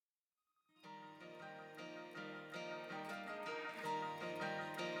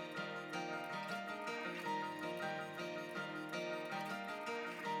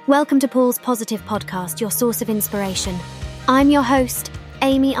Welcome to Paul's Positive Podcast, your source of inspiration. I'm your host,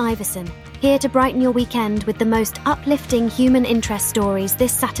 Amy Iverson, here to brighten your weekend with the most uplifting human interest stories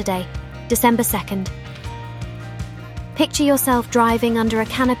this Saturday, December 2nd. Picture yourself driving under a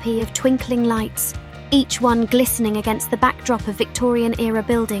canopy of twinkling lights, each one glistening against the backdrop of Victorian-era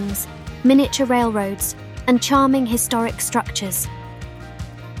buildings, miniature railroads, and charming historic structures.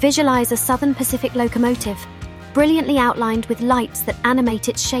 Visualize a Southern Pacific locomotive, brilliantly outlined with lights that animate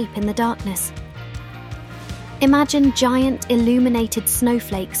its shape in the darkness. Imagine giant illuminated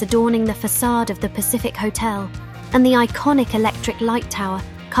snowflakes adorning the facade of the Pacific Hotel and the iconic electric light tower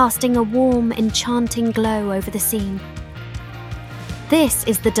casting a warm, enchanting glow over the scene. This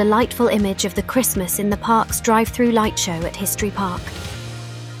is the delightful image of the Christmas in the Park's drive-through light show at History Park.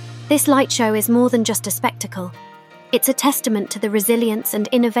 This light show is more than just a spectacle. It's a testament to the resilience and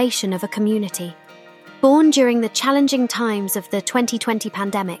innovation of a community. Born during the challenging times of the 2020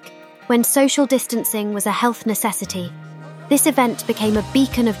 pandemic, when social distancing was a health necessity, this event became a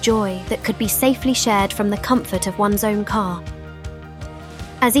beacon of joy that could be safely shared from the comfort of one's own car.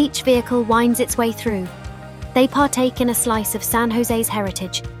 As each vehicle winds its way through, they partake in a slice of San Jose's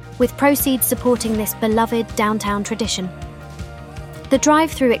heritage, with proceeds supporting this beloved downtown tradition. The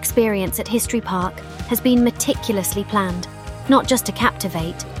drive-through experience at History Park has been meticulously planned, not just to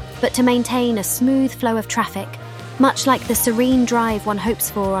captivate, but to maintain a smooth flow of traffic, much like the serene drive one hopes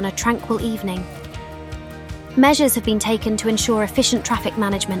for on a tranquil evening. Measures have been taken to ensure efficient traffic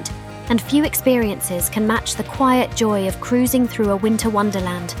management, and few experiences can match the quiet joy of cruising through a winter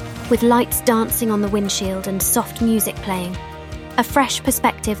wonderland, with lights dancing on the windshield and soft music playing. A fresh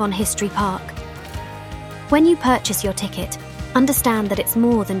perspective on History Park. When you purchase your ticket, understand that it's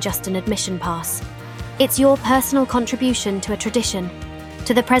more than just an admission pass. It's your personal contribution to a tradition,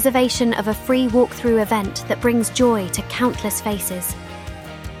 to the preservation of a free walk-through event that brings joy to countless faces.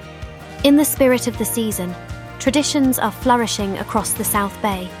 In the spirit of the season, traditions are flourishing across the South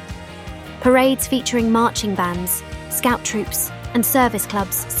Bay. Parades featuring marching bands, scout troops, and service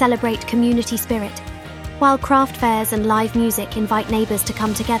clubs celebrate community spirit, while craft fairs and live music invite neighbours to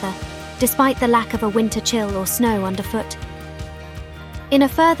come together, despite the lack of a winter chill or snow underfoot. In a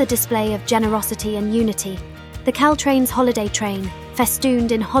further display of generosity and unity, the Caltrain's holiday train,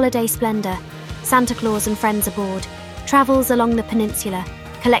 festooned in holiday splendour, Santa Claus and friends aboard, travels along the peninsula,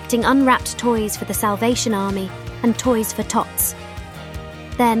 collecting unwrapped toys for the Salvation Army and toys for tots.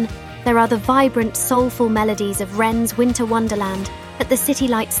 Then, there are the vibrant, soulful melodies of Wren's Winter Wonderland at the City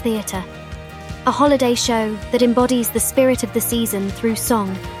Lights Theatre, a holiday show that embodies the spirit of the season through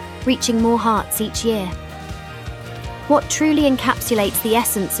song, reaching more hearts each year. What truly encapsulates the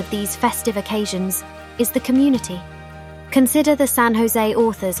essence of these festive occasions is the community. Consider the San Jose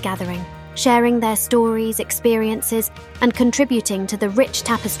Authors Gathering, sharing their stories, experiences, and contributing to the rich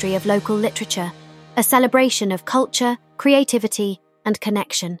tapestry of local literature, a celebration of culture, creativity, and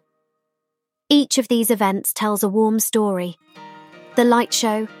connection. Each of these events tells a warm story. The light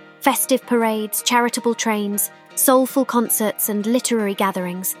show, festive parades, charitable trains, soulful concerts, and literary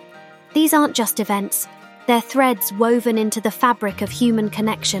gatherings. These aren't just events, they're threads woven into the fabric of human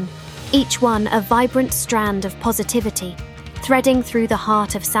connection, each one a vibrant strand of positivity, threading through the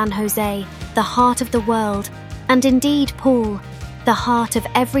heart of San Jose, the heart of the world, and indeed, Paul, the heart of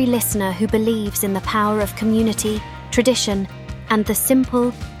every listener who believes in the power of community, tradition, and the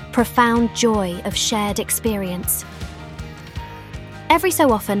simple, profound joy of shared experience. Every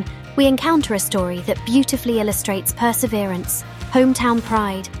so often, we encounter a story that beautifully illustrates perseverance, hometown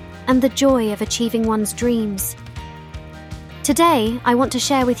pride, and the joy of achieving one's dreams. Today, I want to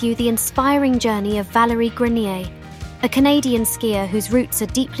share with you the inspiring journey of Valerie Grenier, a Canadian skier whose roots are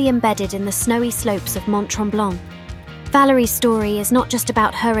deeply embedded in the snowy slopes of Mont Tremblant. Valerie's story is not just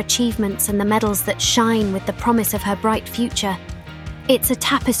about her achievements and the medals that shine with the promise of her bright future. It's a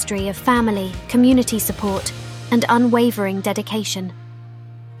tapestry of family, community support, and unwavering dedication.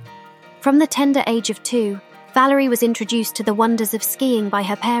 From the tender age of 2, Valerie was introduced to the wonders of skiing by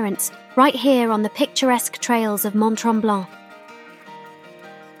her parents, right here on the picturesque trails of Mont Tremblant.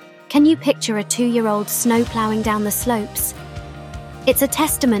 Can you picture a 2-year-old snow-ploughing down the slopes? It's a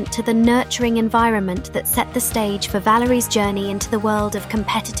testament to the nurturing environment that set the stage for Valerie's journey into the world of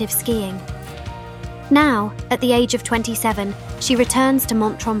competitive skiing. Now, at the age of 27, she returns to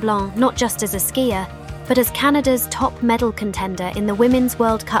Mont Tremblant not just as a skier, but as Canada's top medal contender in the Women's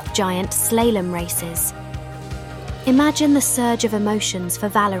World Cup giant slalom races. Imagine the surge of emotions for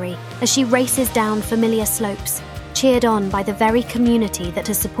Valerie as she races down familiar slopes, cheered on by the very community that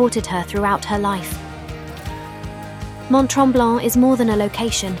has supported her throughout her life. Mont Tremblant is more than a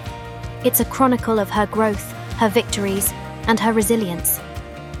location. It's a chronicle of her growth, her victories, and her resilience.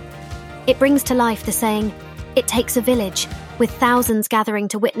 It brings to life the saying, "It takes a village," with thousands gathering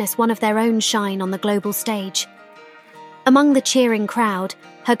to witness one of their own shine on the global stage. Among the cheering crowd,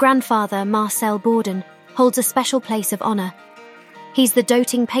 her grandfather, Marcel Bourdon, holds a special place of honour. He's the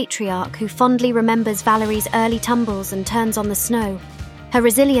doting patriarch who fondly remembers Valerie's early tumbles and turns on the snow, her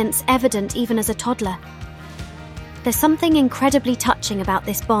resilience evident even as a toddler. There's something incredibly touching about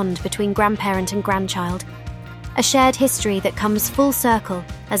this bond between grandparent and grandchild, a shared history that comes full circle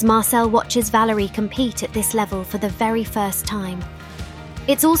as Marcel watches Valerie compete at this level for the very first time.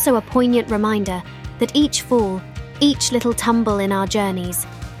 It's also a poignant reminder that each fall, each little tumble in our journeys,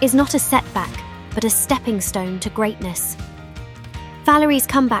 is not a setback, but a stepping stone to greatness. Valerie's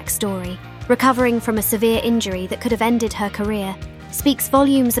comeback story, recovering from a severe injury that could have ended her career, speaks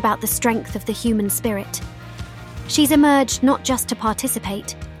volumes about the strength of the human spirit. She's emerged not just to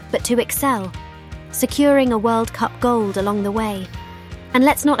participate, but to excel, securing a World Cup gold along the way. And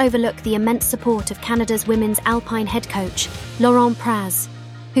let's not overlook the immense support of Canada's women's alpine head coach, Laurent Praz,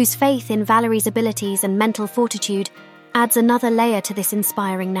 whose faith in Valerie's abilities and mental fortitude adds another layer to this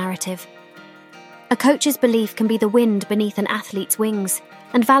inspiring narrative. A coach's belief can be the wind beneath an athlete's wings,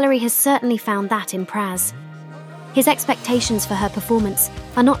 and Valerie has certainly found that in Praz. His expectations for her performance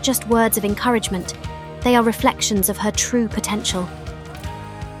are not just words of encouragement, they are reflections of her true potential.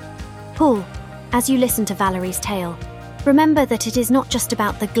 Paul, as you listen to Valerie's tale, remember that it is not just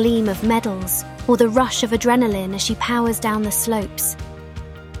about the gleam of medals or the rush of adrenaline as she powers down the slopes.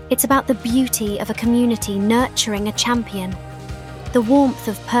 It's about the beauty of a community nurturing a champion, the warmth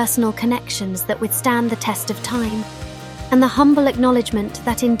of personal connections that withstand the test of time, and the humble acknowledgement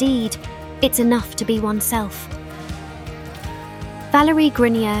that indeed, it's enough to be oneself. Valerie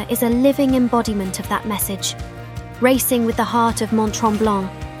Grenier is a living embodiment of that message, racing with the heart of Mont Tremblant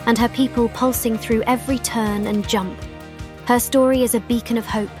and her people pulsing through every turn and jump. Her story is a beacon of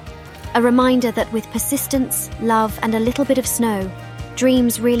hope, a reminder that with persistence, love, and a little bit of snow,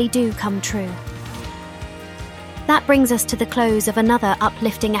 dreams really do come true. That brings us to the close of another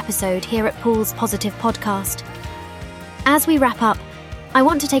uplifting episode here at Paul's Positive Podcast. As we wrap up, I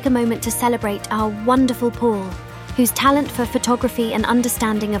want to take a moment to celebrate our wonderful Paul, whose talent for photography and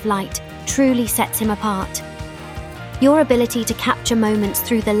understanding of light truly sets him apart. Your ability to capture moments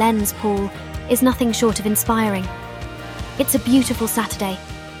through the lens, Paul, is nothing short of inspiring. It's a beautiful Saturday,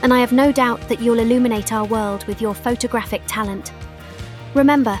 and I have no doubt that you'll illuminate our world with your photographic talent.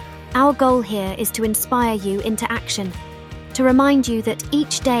 Remember, our goal here is to inspire you into action, to remind you that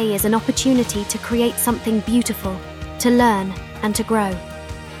each day is an opportunity to create something beautiful, to learn and to grow.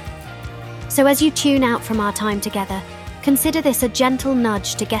 So as you tune out from our time together, consider this a gentle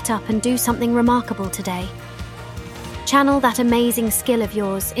nudge to get up and do something remarkable today. Channel that amazing skill of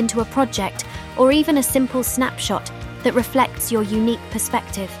yours into a project or even a simple snapshot that reflects your unique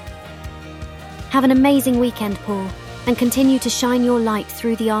perspective. Have an amazing weekend, Paul, and continue to shine your light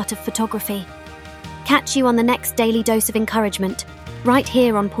through the art of photography. Catch you on the next daily dose of encouragement, right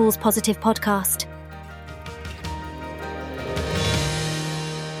here on Paul's Positive Podcast.